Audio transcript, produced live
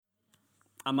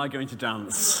Am I going to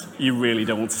dance? You really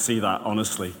don't want to see that,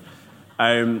 honestly.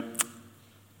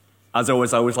 As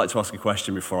always, I always like to ask a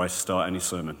question before I start any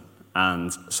sermon.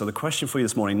 And so the question for you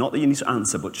this morning, not that you need to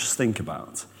answer, but just think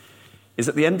about, is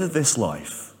at the end of this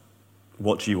life,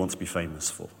 what do you want to be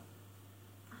famous for?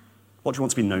 What do you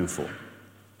want to be known for?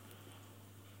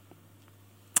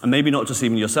 And maybe not just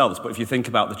even yourselves, but if you think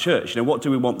about the church, what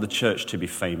do we want the church to be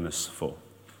famous for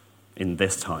in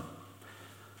this time?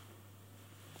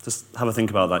 Just have a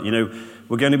think about that.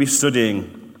 We're going to be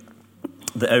studying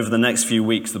over the next few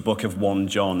weeks the book of 1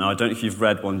 John. Now, I don't know if you've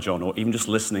read 1 John or even just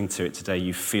listening to it today,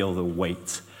 you feel the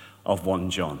weight of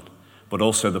 1 John, but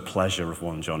also the pleasure of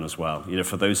 1 John as well.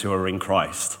 For those who are in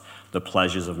Christ, the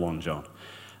pleasures of 1 John.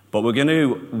 But we're going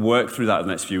to work through that in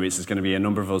the next few weeks. There's going to be a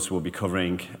number of us who will be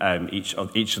covering each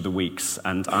of the weeks,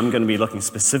 and I'm going to be looking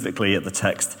specifically at the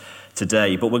text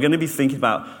today. But we're going to be thinking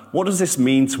about what does this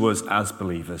mean to us as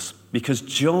believers? Because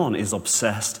John is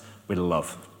obsessed with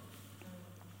love.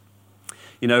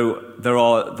 There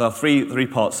are three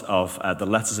parts of the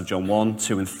letters of John, 1,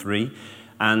 2, and 3.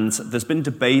 And there's been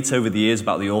debate over the years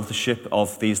about the authorship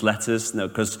of these letters,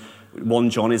 because 1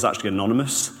 John is actually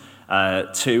anonymous.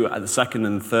 The second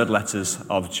and third letters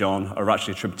of John are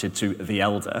actually attributed to the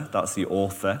elder, that's the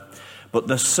author. But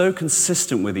they're so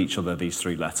consistent with each other, these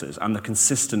three letters, and they're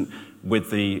consistent with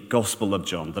the Gospel of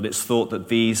John, that it's thought that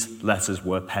these letters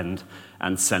were penned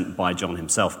and sent by John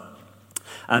himself.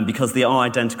 And because they are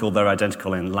identical, they're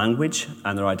identical in language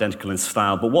and they're identical in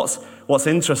style. But what's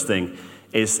interesting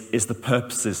is the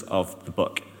purposes of the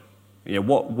book.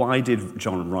 Why did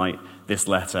John write this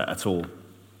letter at all?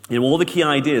 All the key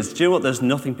ideas, do you know what? There's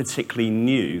nothing particularly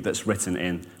new that's written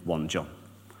in 1 John.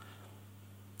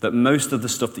 That most of the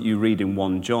stuff that you read in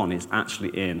 1 John is actually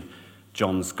in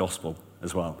John's Gospel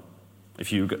as well.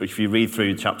 If you read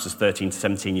through chapters 13 to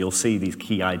 17, you'll see these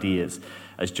key ideas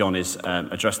as John is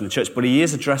addressing the church. But he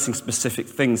is addressing specific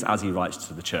things as he writes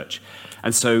to the church.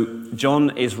 And so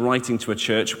John is writing to a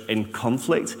church in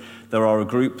conflict. There are a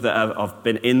group that have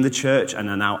been in the church and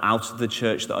are now out of the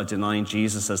church that are denying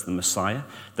Jesus as the Messiah,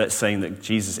 that's saying that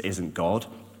Jesus isn't God.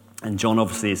 And John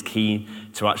obviously is keen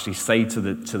to actually say to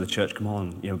the church, come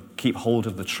on, keep hold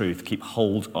of the truth, keep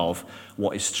hold of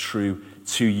what is true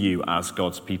to you as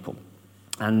God's people.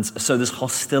 And so there's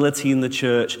hostility in the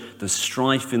church, there's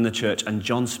strife in the church, and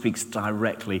John speaks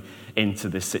directly into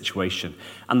this situation.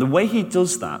 And the way he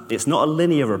does that, it's not a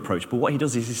linear approach, but what he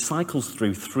does is he cycles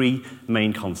through three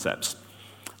main concepts: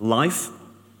 life,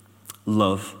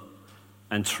 love,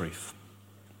 and truth.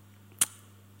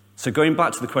 So going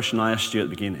back to the question I asked you at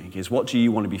the beginning is, what do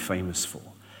you want to be famous for?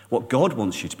 What God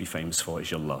wants you to be famous for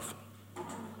is your love.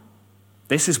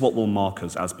 This is what will mark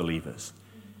us as believers.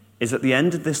 Is at the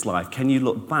end of this life, can you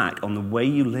look back on the way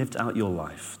you lived out your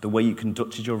life, the way you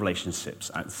conducted your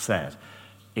relationships, and said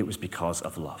it was because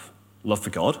of love. Love for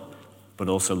God, but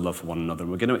also love for one another.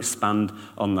 And we're going to expand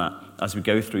on that as we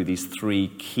go through these three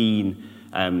keen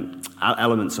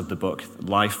elements of the book: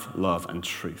 life, love, and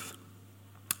truth.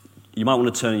 You might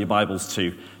want to turn your Bibles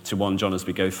to 1 John as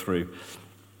we go through.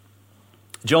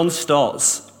 John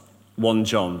starts 1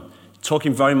 John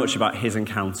talking very much about his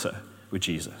encounter with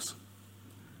Jesus.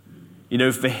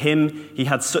 For him, he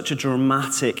had such a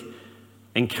dramatic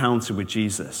encounter with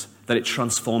Jesus that it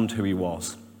transformed who he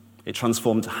was. It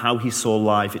transformed how he saw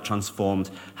life. It transformed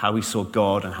how he saw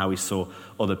God and how he saw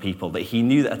other people. That he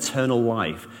knew that eternal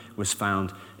life was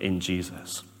found in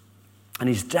Jesus. And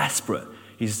he's desperate.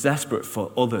 He's desperate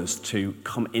for others to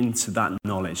come into that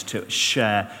knowledge, to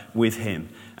share with him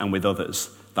and with others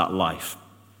that life.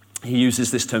 He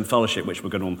uses this term fellowship, which we're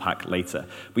going to unpack later.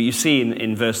 But you see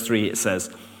in verse 3, it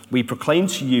says, "We proclaim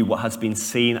to you what has been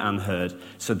seen and heard,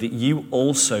 so that you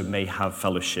also may have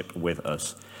fellowship with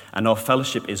us. And our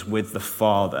fellowship is with the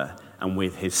Father and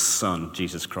with his Son,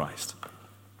 Jesus Christ."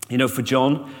 For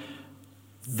John,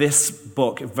 this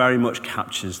book very much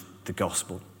captures the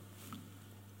gospel.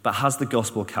 But has the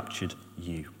gospel captured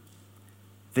you?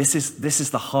 This is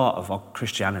the heart of our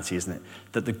Christianity, isn't it?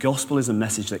 That the gospel is a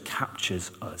message that captures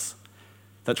us,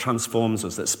 that transforms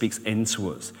us, that speaks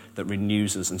into us, that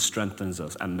renews us and strengthens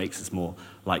us and makes us more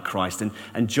like Christ.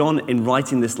 And John, in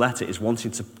writing this letter, is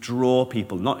wanting to draw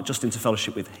people not just into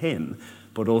fellowship with him,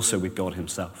 but also with God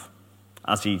himself.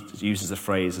 As he uses a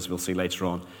phrase, as we'll see later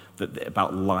on,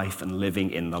 about life and living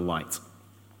in the light.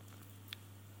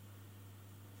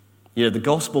 The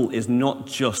gospel is not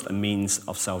just a means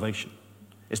of salvation.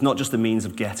 It's not just a means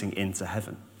of getting into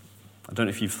heaven. I don't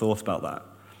know if you've thought about that.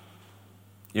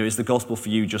 Is the gospel for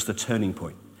you just a turning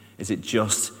point? Is it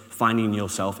just finding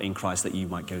yourself in Christ that you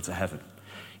might go to heaven?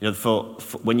 For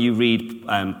when you read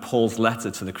Paul's letter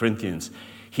to the Corinthians,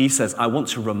 he says, I want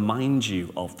to remind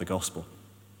you of the gospel.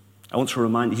 I want to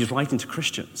remind you, he's writing to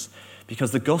Christians,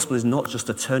 because the gospel is not just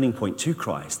a turning point to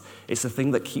Christ, it's the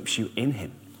thing that keeps you in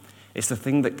him. It's the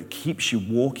thing that keeps you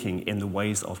walking in the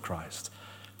ways of Christ.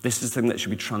 This is the thing that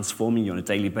should be transforming you on a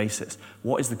daily basis.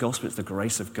 What is the gospel? It's the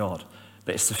grace of God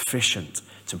that is sufficient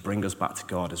to bring us back to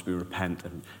God as we repent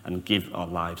and give our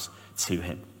lives to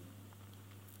him.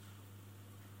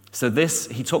 So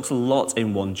he talks a lot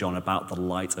in 1 John about the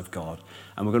light of God.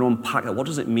 And we're going to unpack that. What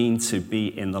does it mean to be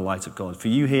in the light of God? For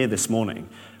you here this morning,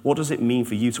 what does it mean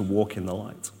for you to walk in the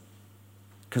light?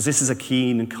 Because this is a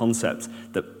keen concept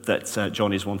that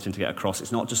John is wanting to get across.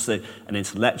 It's not just an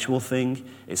intellectual thing,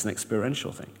 it's an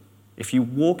experiential thing. If you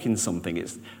walk in something,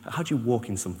 how do you walk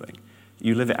in something?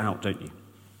 You live it out, don't you?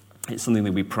 It's something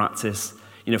that we practice.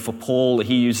 For Paul,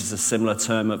 he uses a similar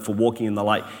term for walking in the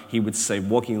light. He would say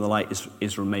walking in the light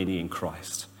is remaining in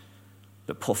Christ.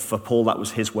 That for Paul, that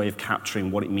was his way of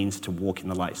capturing what it means to walk in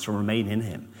the light, to remain in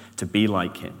him, to be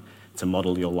like him, to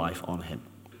model your life on him.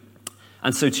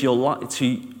 And so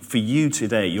for you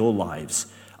today, your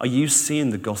lives, are you seeing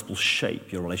the gospel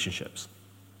shape your relationships?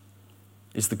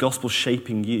 Is the gospel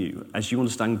shaping you as you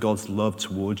understand God's love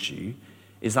towards you?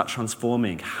 Is that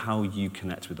transforming how you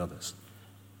connect with others?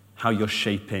 How you're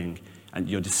shaping and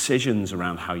your decisions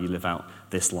around how you live out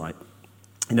this light?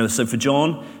 So for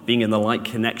John, being in the light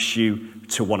connects you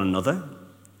to one another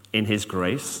in his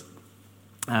grace,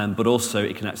 but also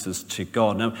it connects us to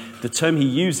God. Now, the term he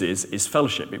uses is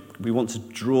fellowship. We want to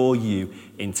draw you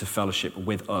into fellowship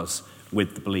with us,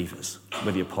 with the believers,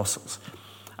 with the apostles.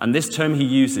 And this term he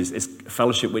uses is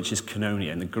fellowship, which is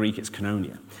koinonia. In the Greek, it's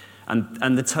koinonia.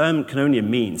 And the term koinonia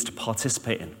means to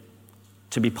participate in,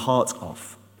 to be part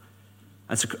of.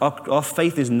 And so our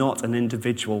faith is not an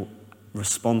individual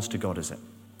response to God, is it?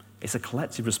 It's a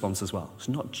collective response as well. It's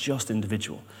not just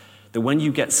individual. That when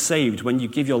you get saved, when you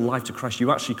give your life to Christ,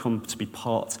 you actually come to be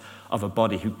part of a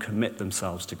body who commit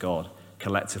themselves to God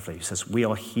collectively. He says, we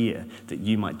are here that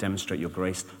you might demonstrate your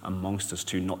grace amongst us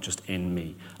too, not just in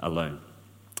me alone.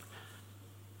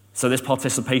 So this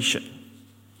participation,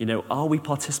 are we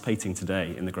participating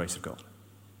today in the grace of God?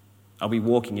 Are we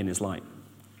walking in his light?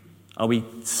 Are we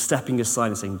stepping aside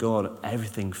and saying, God,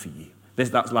 everything for you?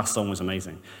 That last song was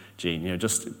amazing, Gene.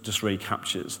 Just really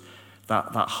captures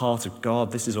that heart of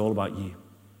God. This is all about you.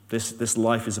 This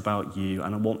life is about you,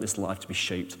 and I want this life to be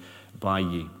shaped by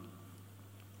you.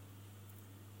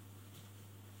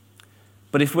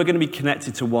 But if we're going to be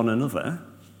connected to one another,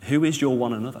 who is your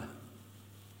one another?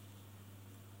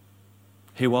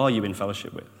 Who are you in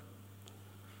fellowship with?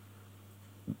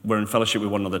 We're in fellowship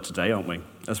with one another today, aren't we?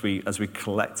 As we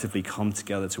collectively come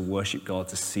together to worship God,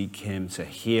 to seek him, to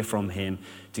hear from him,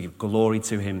 to give glory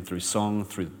to him through song,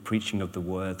 through the preaching of the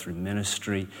word, through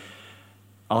ministry.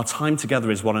 Our time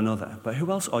together is one another. But who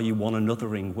else are you one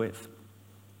anothering with?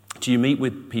 Do you meet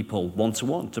with people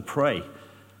one-to-one, to pray,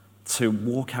 to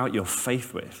walk out your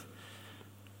faith with?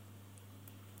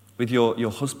 With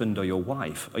your husband or your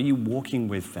wife, are you walking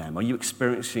with them? Are you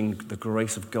experiencing the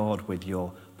grace of God with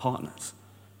your partners?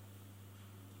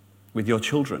 With your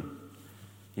children?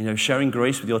 Sharing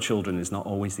grace with your children is not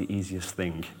always the easiest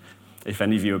thing. If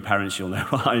any of you are parents, you'll know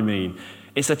what I mean.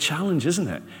 It's a challenge, isn't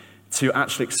it? To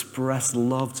actually express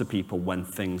love to people when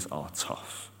things are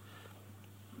tough.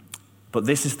 But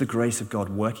this is the grace of God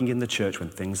working in the church when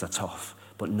things are tough,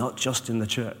 but not just in the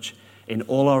church. In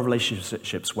all our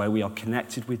relationships where we are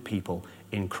connected with people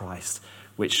in Christ,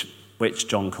 which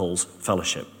John calls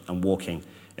fellowship and walking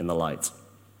in the light.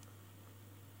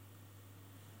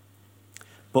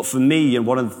 But for me, and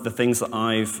one of the things that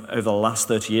I've, over the last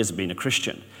 30 years of being a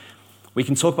Christian, we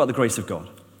can talk about the grace of God,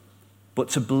 but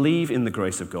to believe in the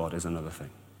grace of God is another thing.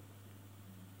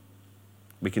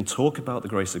 We can talk about the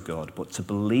grace of God, but to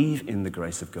believe in the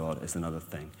grace of God is another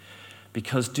thing.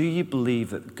 Because do you believe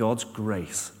that God's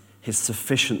grace, his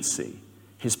sufficiency,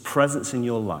 his presence in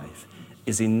your life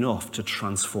is enough to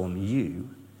transform you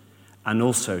and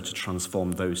also to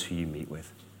transform those who you meet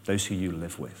with, those who you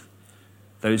live with,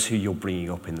 those who you're bringing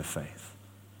up in the faith?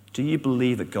 Do you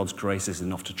believe that God's grace is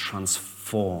enough to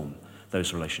transform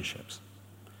those relationships?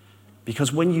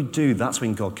 Because when you do, that's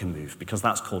when God can move, because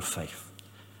that's called faith,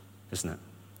 isn't it?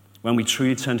 When we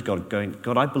truly turn to God, going,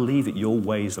 God, I believe that your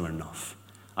ways are enough.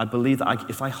 I believe that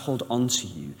if I hold on to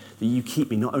you, that you keep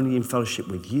me not only in fellowship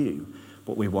with you,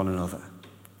 but with one another.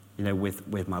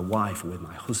 With my wife or with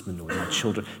my husband or with my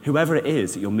children, whoever it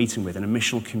is that you're meeting with in a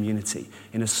missional community,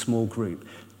 in a small group,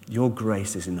 your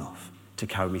grace is enough to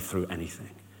carry me through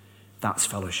anything. That's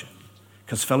fellowship.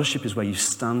 Because fellowship is where you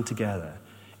stand together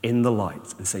in the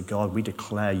light and say, God, we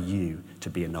declare you to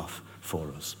be enough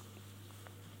for us.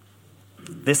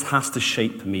 This has to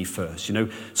shape me first. You know,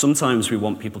 sometimes we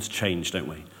want people to change, don't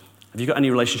we? Have you got any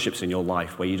relationships in your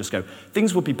life where you just go,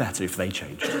 things would be better if they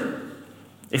changed?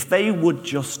 If they would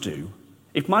just do,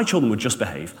 if my children would just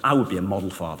behave, I would be a model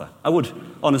father. I would,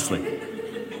 honestly.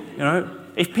 You know,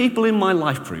 if people in my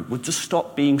life group would just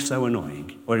stop being so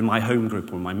annoying, or in my home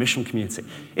group or in my mission community,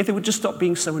 if they would just stop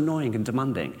being so annoying and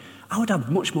demanding, I would have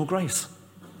much more grace.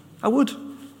 I would.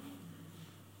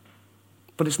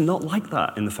 But it's not like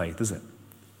that in the faith, is it?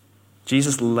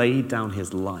 Jesus laid down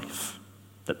his life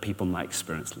that people might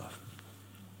experience love.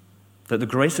 That the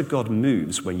grace of God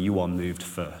moves when you are moved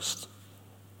first.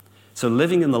 So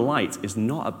living in the light is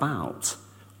not about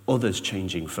others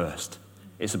changing first.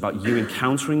 It's about you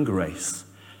encountering grace,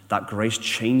 that grace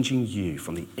changing you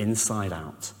from the inside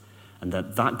out, and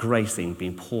that grace then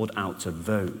being poured out to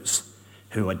those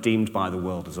who are deemed by the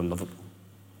world as unlovable,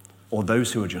 or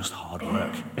those who are just hard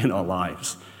work in our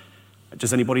lives.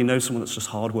 Does anybody know someone that's just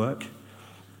hard work?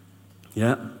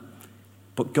 Yeah?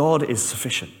 But God is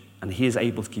sufficient, and he is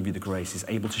able to give you the grace. He's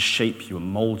able to shape you and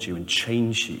mold you and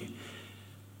change you,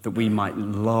 that we might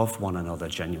love one another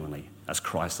genuinely as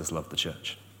Christ has loved the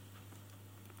church.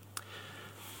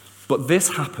 But this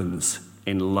happens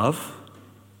in love,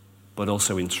 but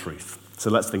also in truth. So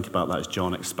let's think about that as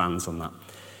John expands on that.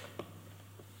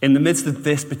 In the midst of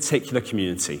this particular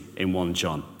community in 1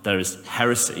 John, there is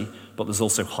heresy, but there's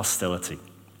also hostility.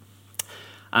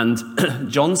 And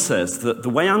John says that the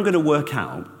way I'm going to work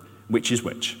out which is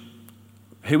which,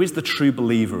 who is the true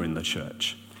believer in the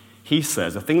church, he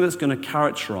says the thing that's going to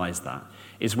characterize that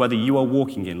is whether you are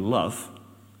walking in love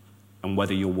and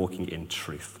whether you're walking in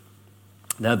truth.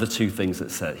 They're the two things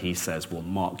that he says will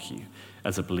mark you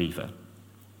as a believer.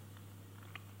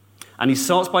 And he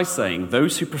starts by saying,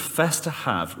 those who profess to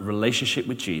have a relationship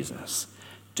with Jesus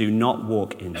do not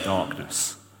walk in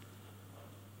darkness.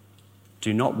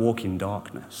 Do not walk in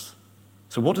darkness.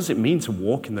 So what does it mean to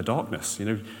walk in the darkness? You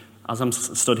know, as I'm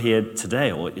stood here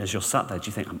today, or as you're sat there, do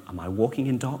you think, am I walking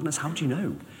in darkness? How do you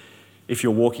know if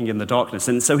you're walking in the darkness?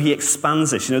 And so he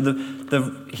expands this. You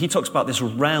know, he talks about this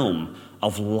realm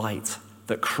of light,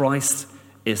 that Christ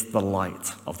is the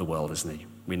light of the world, isn't he?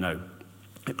 We know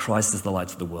that Christ is the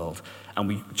light of the world, and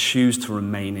we choose to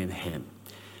remain in him.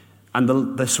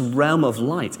 And this realm of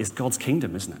light is God's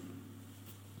kingdom, isn't it?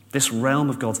 This realm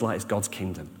of God's light is God's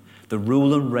kingdom. The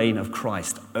rule and reign of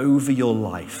Christ over your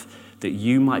life, that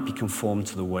you might be conformed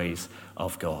to the ways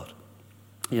of God.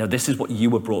 You know, this is what you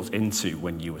were brought into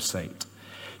when you were saved.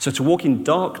 So to walk in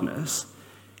darkness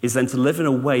is then to live in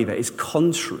a way that is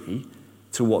contrary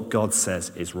to what God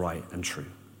says is right and true.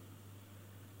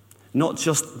 Not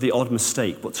just the odd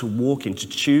mistake, but to walk in, to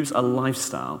choose a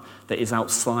lifestyle that is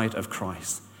outside of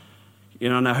Christ. You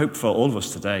know, and I hope for all of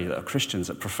us today that are Christians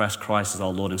that profess Christ as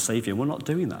our Lord and Savior, we're not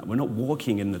doing that. We're not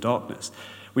walking in the darkness.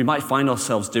 We might find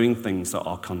ourselves doing things that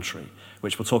are contrary,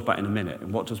 which we'll talk about in a minute.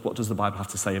 And what does the Bible have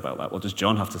to say about that? What does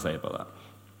John have to say about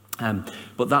that?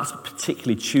 But that's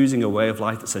particularly choosing a way of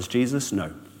life that says, Jesus,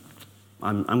 no,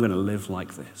 I'm going to live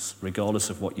like this, regardless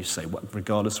of what you say,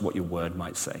 regardless of what your word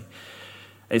might say.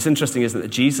 It's interesting, isn't it, that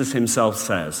Jesus himself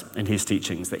says in his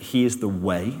teachings that he is the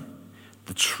way,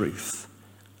 the truth,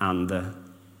 and the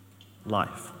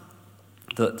life.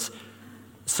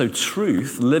 So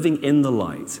truth, living in the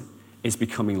light, is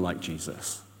becoming like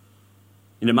Jesus.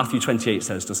 You know, Matthew 28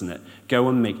 says, doesn't it, go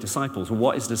and make disciples. Well,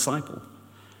 what is a disciple?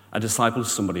 A disciple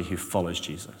is somebody who follows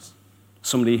Jesus.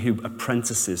 Somebody who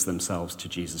apprentices themselves to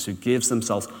Jesus, who gives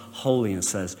themselves wholly and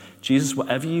says, Jesus,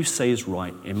 whatever you say is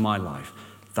right in my life,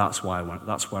 that's where I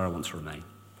want to remain.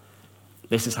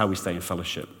 This is how we stay in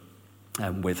fellowship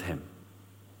with him.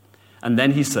 And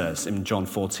then he says in John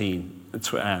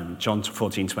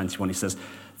 14:21, he says,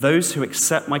 those who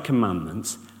accept my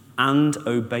commandments and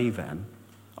obey them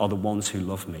are the ones who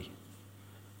love me.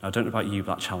 Now, I don't know about you,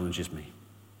 but that challenges me.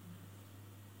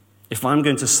 If I'm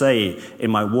going to say in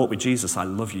my walk with Jesus, I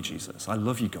love you, Jesus. I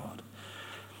love you, God.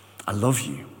 I love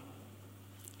you.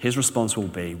 His response will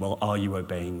be, well, are you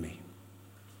obeying me?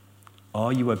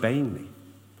 Are you obeying me?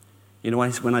 You know,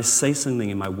 when I say something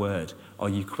in my word, are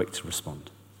you quick to respond?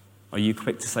 Are you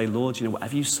quick to say, Lord, you know,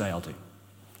 whatever you say, I'll do.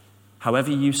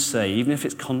 However you say, even if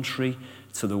it's contrary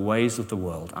to the ways of the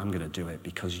world, I'm going to do it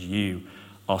because you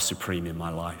are supreme in my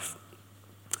life.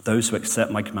 Those who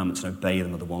accept my commandments and obey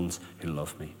them are the ones who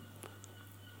love me.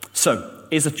 So,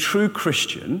 is a true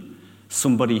Christian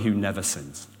somebody who never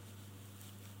sins?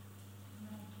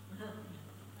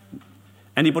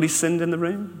 Anybody sinned in the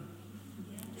room?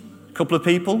 A couple of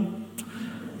people?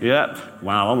 Yeah.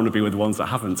 Wow, I want to be with the ones that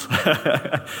haven't.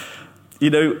 You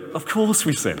know, of course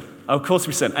we sin. Of course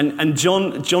we sin. And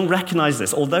John recognized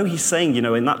this. Although he's saying, you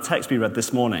know, in that text we read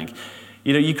this morning,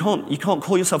 You can't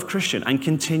call yourself Christian and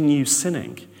continue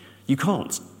sinning. You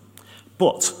can't.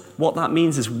 But what that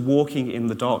means is walking in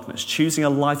the darkness, choosing a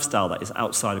lifestyle that is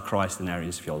outside of Christ in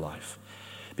areas of your life.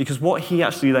 Because what he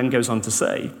actually then goes on to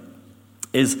say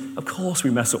is, of course we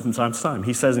mess up from time to time.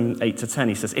 He says in 8 to 10,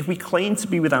 he says, if we claim to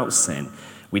be without sin,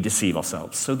 we deceive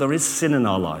ourselves. So there is sin in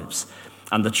our lives,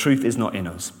 and the truth is not in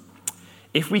us.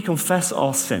 If we confess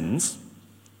our sins,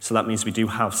 so that means we do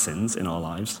have sins in our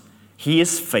lives, he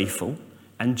is faithful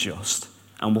and just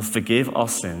and will forgive our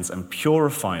sins and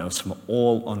purify us from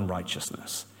all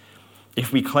unrighteousness.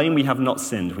 If we claim we have not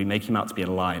sinned, we make him out to be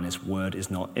a liar, and his word is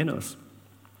not in us.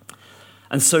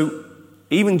 And so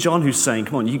even John, who's saying,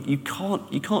 come on, you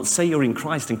can't say you're in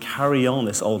Christ and carry on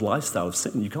this old lifestyle of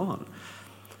sin. You can't.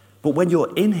 But when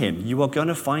you're in him, you are going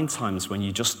to find times when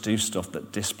you just do stuff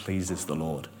that displeases the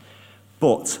Lord.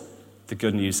 But the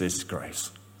good news is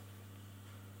grace.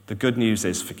 The good news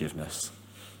is forgiveness.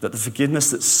 That the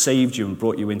forgiveness that saved you and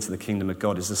brought you into the kingdom of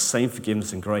God is the same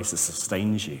forgiveness and grace that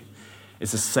sustains you.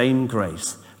 It's the same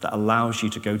grace that allows you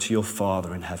to go to your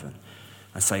Father in heaven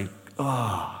and say,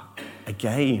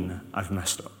 again, I've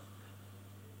messed up.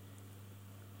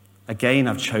 Again,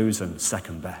 I've chosen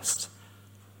second best.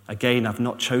 Again, I've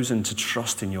not chosen to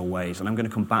trust in your ways. And I'm going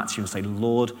to come back to you and say,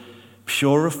 Lord,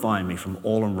 purify me from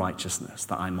all unrighteousness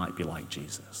that I might be like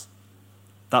Jesus.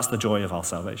 That's the joy of our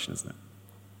salvation, isn't it?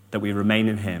 That we remain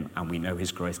in him and we know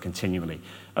his grace continually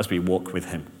as we walk with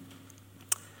him.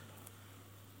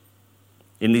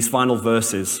 In these final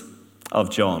verses of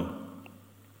John,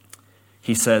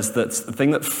 he says that the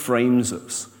thing that frames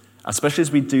us, especially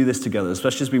as we do this together,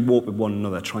 especially as we walk with one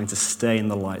another, trying to stay in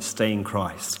the light, stay in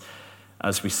Christ,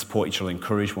 as we support each other,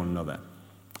 encourage one another,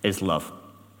 is love.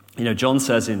 John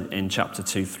says in chapter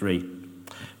 2:3,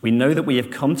 we know that we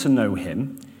have come to know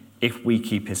him if we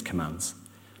keep his commands.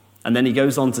 And then he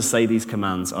goes on to say these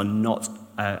commands are not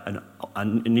a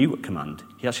new command.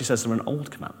 He actually says they're an old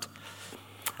command.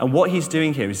 And what he's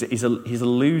doing here is he's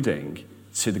alluding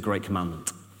to the great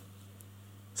commandment.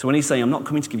 So when he's saying, I'm not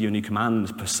coming to give you a new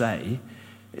command per se,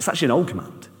 it's actually an old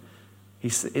command.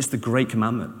 It's the great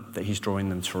commandment that he's drawing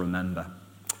them to remember.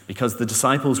 Because the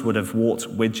disciples would have walked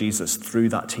with Jesus through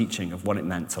that teaching of what it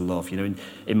meant to love.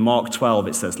 In Mark 12,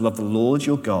 it says, love the Lord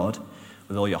your God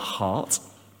with all your heart,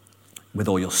 with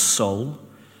all your soul,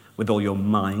 with all your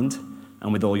mind,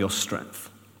 and with all your strength.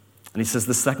 And he says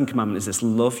the second commandment is this,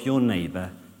 love your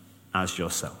neighbor as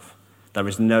yourself. There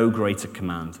is no greater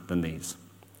command than these.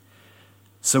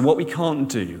 So what we can't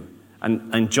do,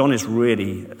 and John is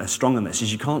really strong on this,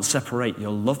 is you can't separate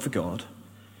your love for God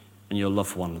and your love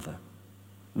for one another.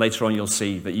 Later on you'll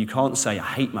see that you can't say, I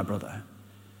hate my brother,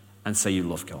 and say you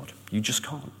love God. You just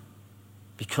can't.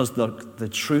 Because the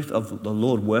truth of the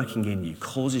Lord working in you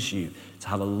causes you to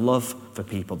have a love for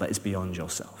people that is beyond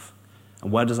yourself.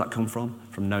 And where does that come from?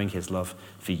 From knowing his love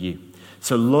for you.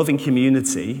 So love in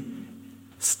community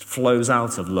flows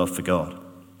out of love for God.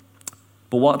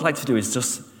 But what I'd like to do is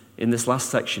just, in this last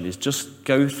section, is just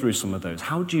go through some of those.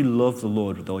 How do you love the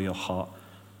Lord with all your heart,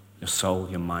 your soul,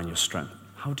 your mind, your strength?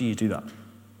 How do you do that?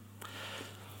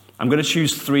 I'm going to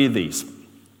choose 3 of these. I'm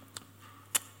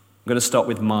going to start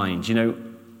with mind.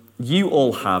 You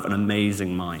all have an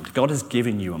amazing mind. God has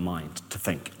given you a mind to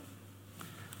think,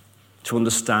 to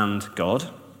understand God,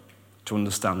 to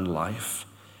understand life,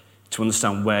 to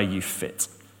understand where you fit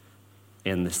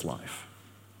in this life.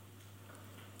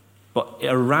 But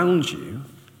around you,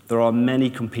 there are many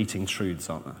competing truths,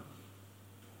 aren't there?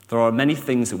 There are many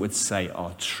things that would say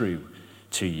are true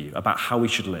to you about how we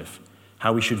should live,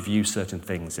 how we should view certain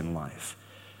things in life.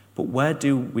 But where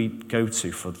do we go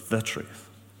to for the truth?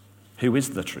 Who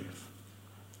is the truth?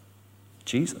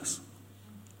 Jesus.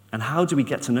 And how do we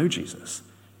get to know Jesus?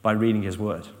 By reading his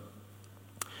word.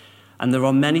 And there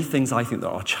are many things I think that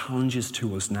are challenges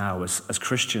to us now as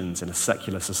Christians in a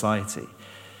secular society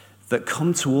that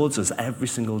come towards us every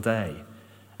single day.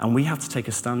 And we have to take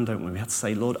a stand, don't we? We have to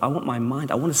say, Lord, I want my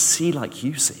mind, I want to see like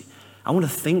you see. I want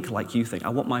to think like you think. I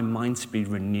want my mind to be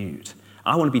renewed.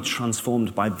 I want to be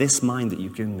transformed by this mind that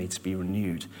you've given me to be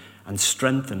renewed and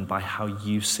strengthened by how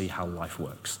you see how life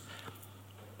works.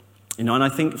 And I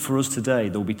think for us today,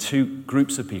 there will be 2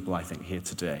 groups of people, I think, here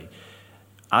today,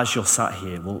 as you're sat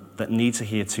here, that need to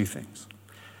hear 2 things.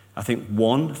 I think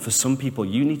 1, for some people,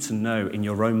 you need to know in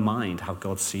your own mind how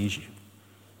God sees you.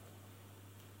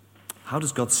 How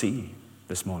does God see you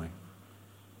this morning?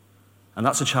 And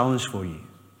that's a challenge for you.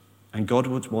 And God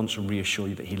would want to reassure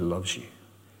you that he loves you,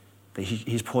 that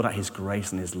he's poured out his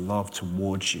grace and his love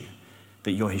towards you,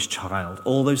 that you're his child.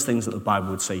 All those things that the Bible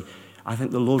would say, I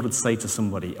think the Lord would say to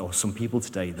somebody or some people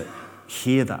today that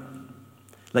hear that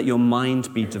Let your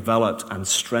mind be developed and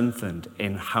strengthened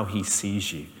in how he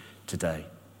sees you today.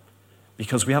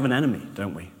 Because we have an enemy,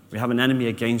 don't we? We have an enemy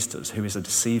against us who is a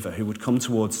deceiver, who would come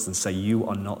towards us and say, you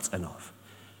are not enough.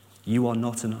 You are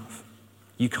not enough.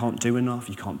 You can't do enough.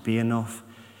 You can't be enough.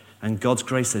 And God's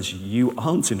grace says, you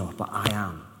aren't enough, but I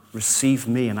am. Receive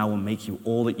me and I will make you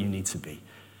all that you need to be.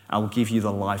 I will give you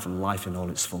the life and life in all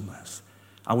its fullness.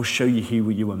 I will show you who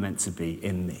you were meant to be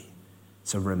in me.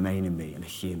 So remain in me and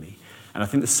hear me. And I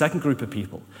think the second group of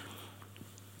people,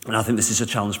 and I think this is a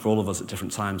challenge for all of us at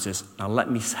different times, is now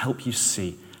let me help you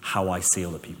see how I see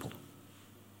other people.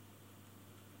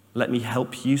 Let me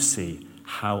help you see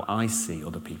how I see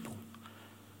other people.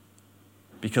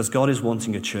 Because God is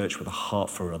wanting a church with a heart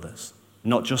for others,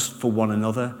 not just for one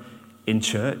another in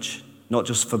church, not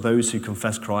just for those who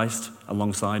confess Christ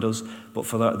alongside us, but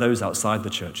for those outside the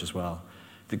church as well.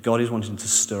 That God is wanting to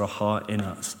stir a heart in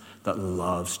us that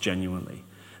loves genuinely.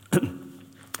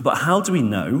 But how do we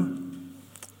know?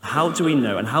 How do we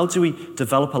know? And how do we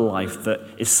develop a life that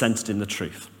is centered in the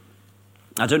truth?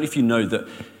 I don't know if you know that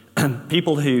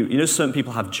people who, certain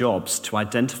people have jobs to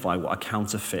identify what a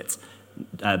counterfeit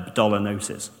dollar note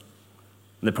is.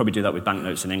 And they probably do that with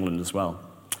banknotes in England as well.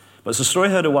 But it's a story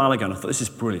I heard a while ago, and I thought this is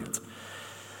brilliant.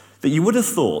 That you would have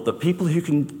thought that people who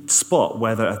can spot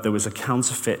whether there was a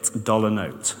counterfeit dollar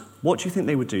note, what do you think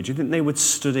they would do? Do you think they would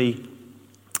study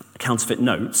counterfeit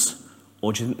notes,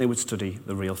 or do you think they would study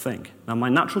the real thing? Now, my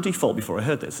natural default before I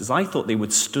heard this is I thought they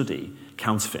would study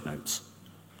counterfeit notes.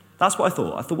 That's what I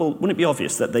thought. I thought, well, wouldn't it be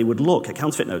obvious that they would look at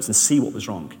counterfeit notes and see what was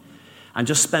wrong and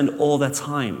just spend all their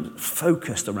time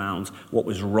focused around what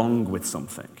was wrong with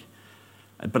something?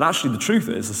 But actually the truth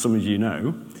is, as some of you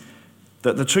know,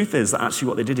 that the truth is that actually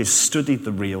what they did is studied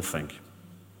the real thing.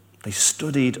 They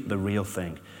studied the real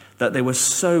thing. That they were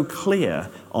so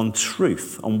clear on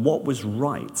truth, on what was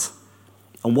right,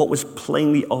 on what was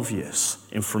plainly obvious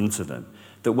in front of them,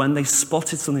 that when they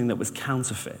spotted something that was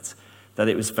counterfeit, that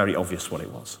it was very obvious what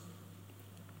it was.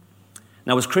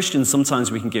 Now, as Christians,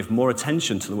 sometimes we can give more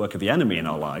attention to the work of the enemy in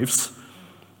our lives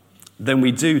than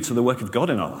we do to the work of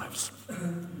God in our lives.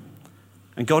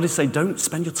 And God is saying, don't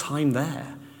spend your time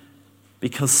there,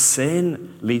 because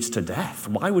sin leads to death.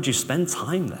 Why would you spend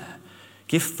time there?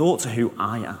 Give thought to who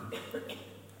I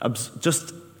am.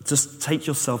 Just take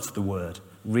yourself to the Word.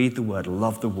 Read the Word.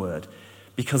 Love the Word.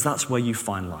 Because that's where you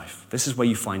find life. This is where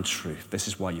you find truth. This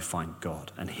is where you find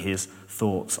God and his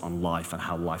thoughts on life and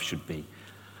how life should be.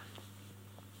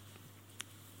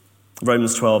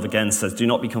 Romans 12 again says, do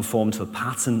not be conformed to the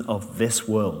pattern of this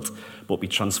world, but be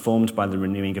transformed by the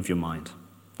renewing of your mind.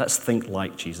 Let's think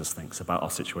like Jesus thinks about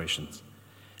our situations.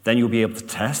 Then you'll be able to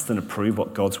test and approve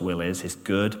what God's will is, his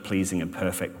good, pleasing, and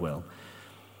perfect will.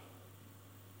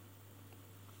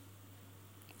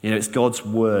 It's God's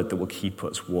word that will keep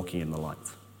us walking in the light.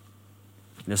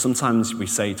 Sometimes we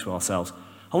say to ourselves,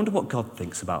 I wonder what God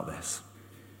thinks about this.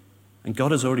 And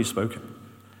God has already spoken.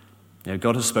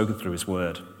 God has spoken through his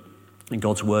word. And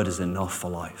God's word is enough for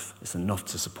life. It's enough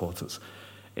to support us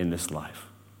in this life.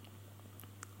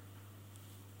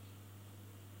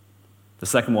 The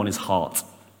second one is heart.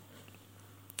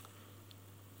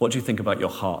 What do you think about your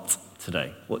heart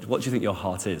today? What do you think your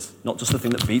heart is? Not just the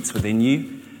thing that beats within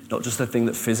you, not just the thing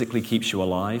that physically keeps you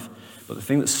alive, but the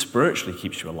thing that spiritually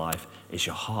keeps you alive is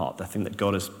your heart, the thing that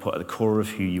God has put at the core of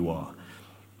who you are.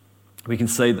 We can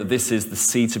say that this is the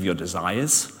seat of your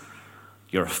desires,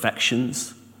 your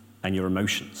affections, and your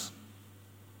emotions.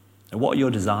 And what are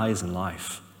your desires in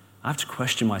life? I have to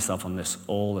question myself on this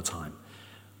all the time.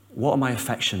 What are my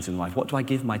affections in life? What do I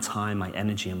give my time, my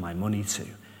energy, and my money to?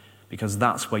 Because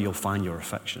that's where you'll find your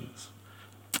affections.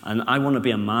 And I want to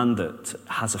be a man that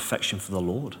has affection for the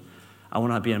Lord. I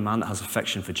want to be a man that has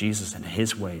affection for Jesus and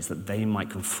his ways, that they might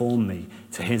conform me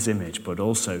to his image, but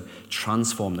also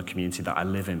transform the community that I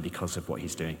live in because of what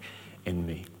he's doing in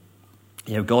me.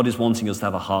 God is wanting us to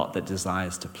have a heart that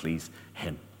desires to please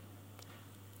him.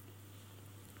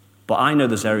 But I know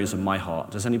there's areas of my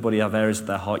heart. Does anybody have areas of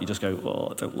their heart you just go,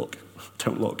 oh,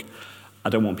 don't look. I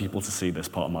don't want people to see this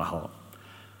part of my heart.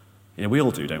 We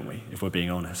all do, don't we, if we're being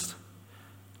honest.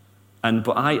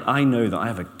 But I know that I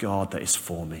have a God that is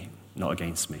for me, not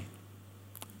against me.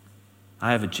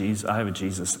 I have a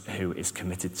Jesus who is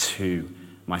committed to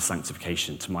my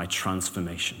sanctification, to my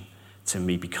transformation, to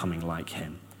me becoming like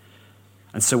him.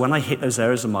 And so when I hit those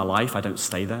areas of my life, I don't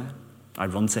stay there. I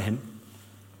run to him.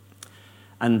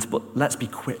 But let's be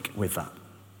quick with that.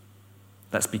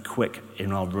 Let's be quick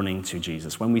in our running to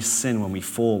Jesus. When we sin, when we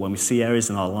fall, when we see areas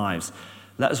in our lives,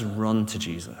 let us run to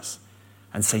Jesus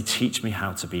and say, teach me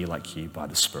how to be like you by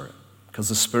the Spirit. because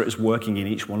the Spirit is working in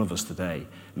each one of us today,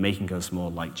 making us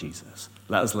more like Jesus.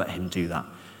 Let us let him do that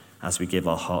as we give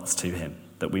our hearts to him,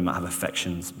 that we might have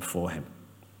affections for him.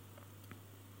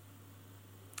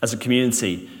 As a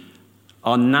community,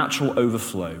 our natural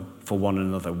overflow for one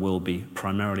another will be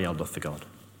primarily our love for God.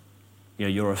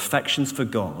 Your affections for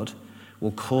God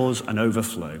will cause an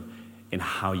overflow in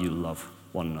how you love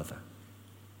one another.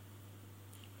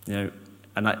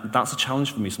 That's a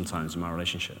challenge for me sometimes in my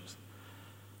relationships.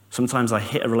 Sometimes I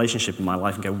hit a relationship in my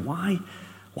life and go,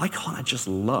 why can't I just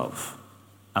love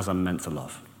as I'm meant to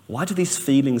love? Why do these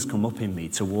feelings come up in me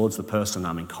towards the person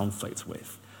I'm in conflict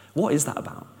with? What is that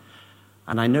about?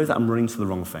 And I know that I'm running to the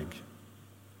wrong thing.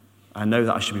 I know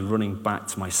that I should be running back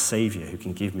to my Savior who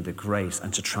can give me the grace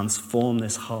and to transform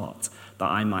this heart that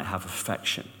I might have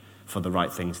affection for the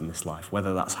right things in this life,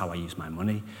 whether that's how I use my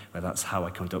money, whether that's how I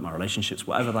conduct my relationships,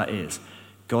 whatever that is.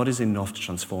 God is enough to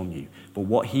transform you. But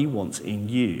what he wants in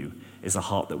you is a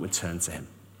heart that would turn to him.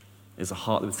 Is a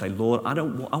heart that would say, Lord, I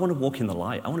want to walk in the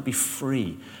light. I want to be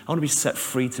free. I want to be set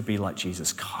free to be like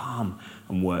Jesus. Come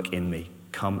and work in me.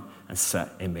 Come and set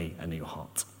in me a new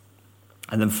heart.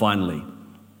 And then finally,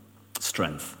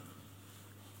 strength.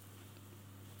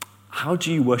 How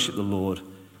do you worship the Lord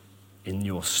in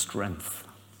your strength?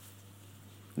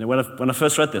 When I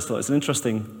first read this, I thought it's an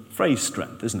interesting phrase,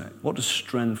 strength, isn't it? What does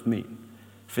strength mean?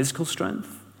 Physical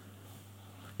strength?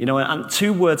 And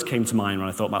two words came to mind when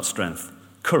I thought about strength: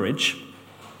 courage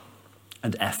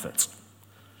and effort.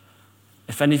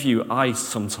 If any of you, I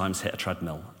sometimes hit a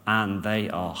treadmill, and they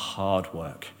are hard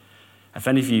work. If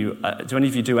any of you, do any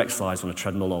of you do exercise on a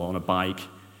treadmill or on a bike?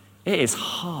 It is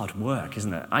hard work,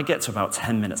 isn't it? I get to about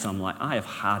 10 minutes and I'm like, I have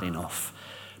had enough.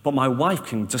 But my wife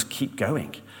can just keep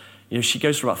going. She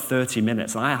goes for about 30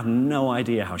 minutes and I have no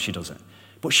idea how she does it.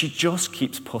 But she just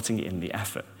keeps putting in the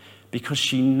effort because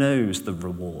she knows the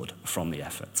reward from the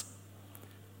effort.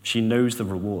 She knows the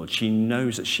reward. She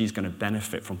knows that she's going to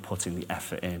benefit from putting the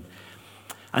effort in.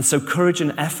 And so courage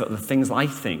and effort are the things I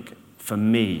think, for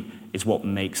me, is what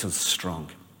makes us strong.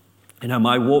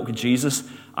 My walk with Jesus,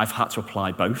 I've had to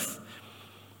apply both.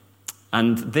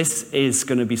 And this is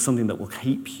going to be something that will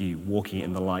keep you walking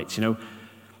in the light.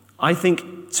 I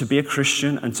think to be a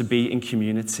Christian and to be in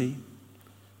community,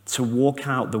 to walk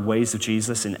out the ways of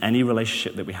Jesus in any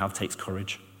relationship that we have takes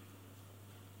courage.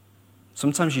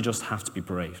 Sometimes you just have to be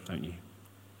brave, don't you?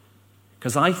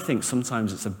 Because I think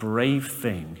sometimes it's a brave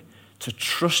thing to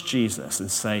trust Jesus and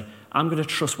say, I'm going to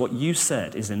trust what you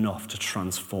said is enough to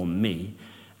transform me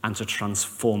and to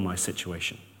transform my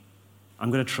situation.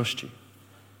 I'm going to trust you.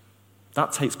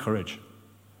 That takes courage.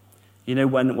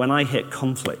 When I hit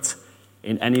conflict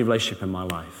in any relationship in my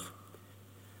life,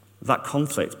 that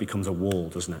conflict becomes a wall,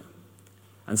 doesn't it?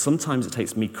 And sometimes it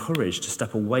takes me courage to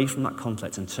step away from that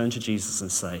conflict and turn to Jesus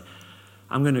and say,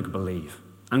 I'm going to believe.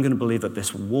 I'm going to believe that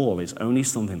this wall is only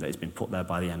something that has been put there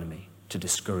by the enemy to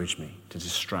discourage me, to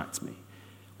distract me,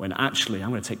 when actually I'm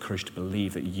going to take courage to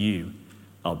believe that you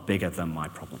are bigger than my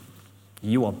problem.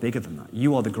 You are bigger than that.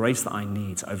 You are the grace that I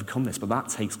need to overcome this, but that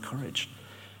takes courage.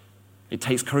 It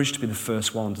takes courage to be the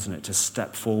first one, doesn't it, to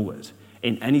step forward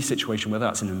in any situation, whether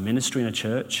that's in a ministry, in a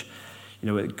church.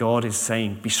 God is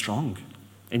saying, be strong.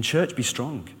 In church, be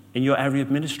strong. In your area of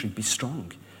ministry, be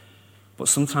strong. But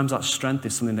sometimes that strength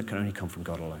is something that can only come from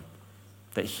God alone,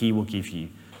 that he will give you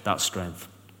that strength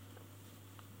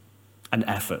and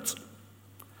effort.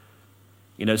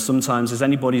 Sometimes, has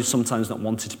anybody sometimes not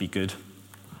wanted to be good?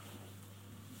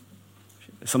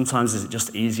 Sometimes is it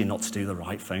just easier not to do the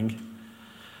right thing?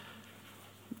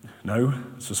 No,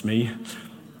 it's just me.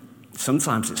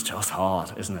 Sometimes it's just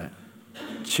hard, isn't it?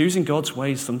 Choosing God's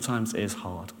ways sometimes is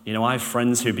hard. I have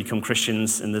friends who become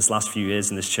Christians in this last few years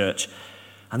in this church,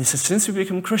 and they say, since we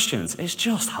become Christians, it's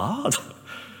just hard.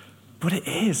 But it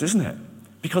is, isn't it?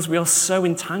 Because we are so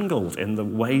entangled in the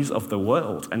ways of the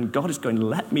world, and God is going,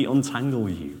 let me untangle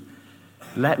you.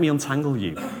 Let me untangle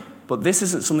you. But this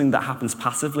isn't something that happens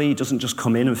passively. It doesn't just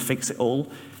come in and fix it all.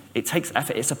 It takes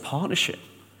effort. It's a partnership.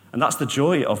 And that's the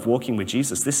joy of walking with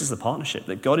Jesus. This is the partnership,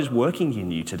 that God is working in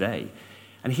you today.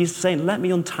 And he's saying, let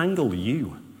me untangle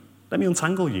you. Let me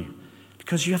untangle you.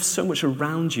 Because you have so much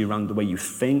around you, around the way you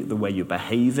think, the way you're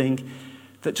behaving,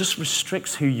 that just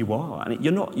restricts who you are. And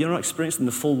you're not experiencing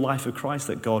the full life of Christ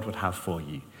that God would have for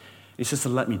you. He says to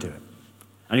let me do it.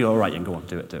 And you go, all right, you can go on,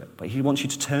 do it. But he wants you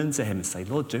to turn to him and say,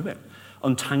 Lord, do it.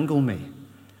 Untangle me.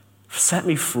 Set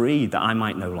me free that I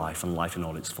might know life and life in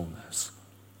all its fullness.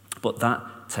 But that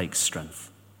takes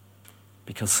strength.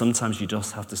 Because sometimes you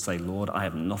just have to say, Lord, I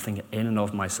have nothing in and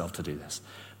of myself to do this,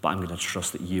 but I'm going to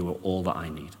trust that you are all that I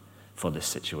need for this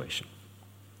situation.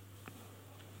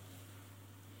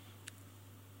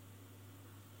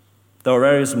 There are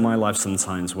areas in my life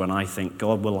sometimes when I think,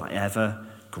 God, will I ever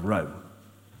grow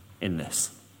in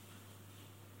this?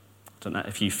 I don't know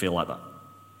if you feel like that.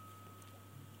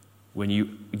 When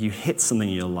you hit something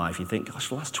in your life, you think, gosh,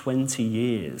 for the last 20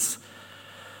 years,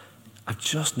 I've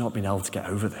just not been able to get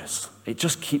over this. It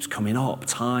just keeps coming up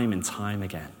time and time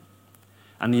again.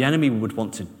 And the enemy would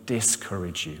want to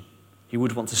discourage you. He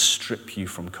would want to strip you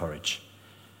from courage.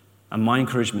 And my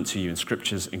encouragement to you, and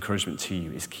Scripture's encouragement to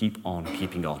you, is keep on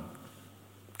keeping on.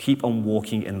 Keep on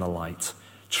walking in the light,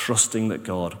 trusting that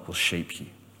God will shape you,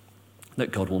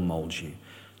 that God will mold you,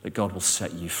 that God will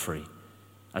set you free.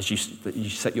 As you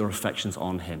set your affections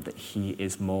on him, that he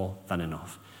is more than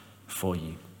enough for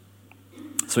you.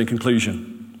 So in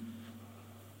conclusion,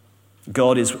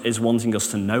 God is wanting us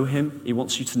to know him. He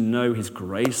wants you to know his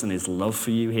grace and his love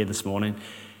for you here this morning.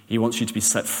 He wants you to be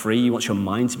set free. He wants your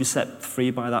mind to be set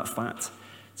free by that fact.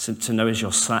 To know as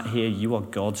you're sat here, you are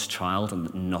God's child and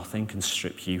that nothing can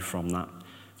strip you from that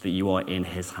you are in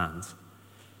his hands.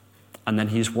 And then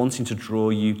he's wanting to draw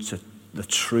you to the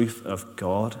truth of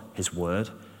God, his word,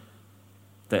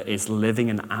 that is living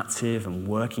and active and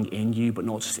working in you, but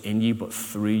not just in you, but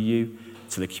through you,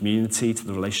 to the community, to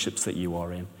the relationships that you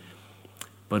are in.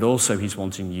 But also he's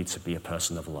wanting you to be a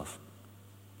person of love.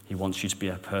 He wants you to be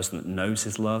a person that knows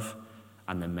his love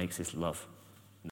and then makes his love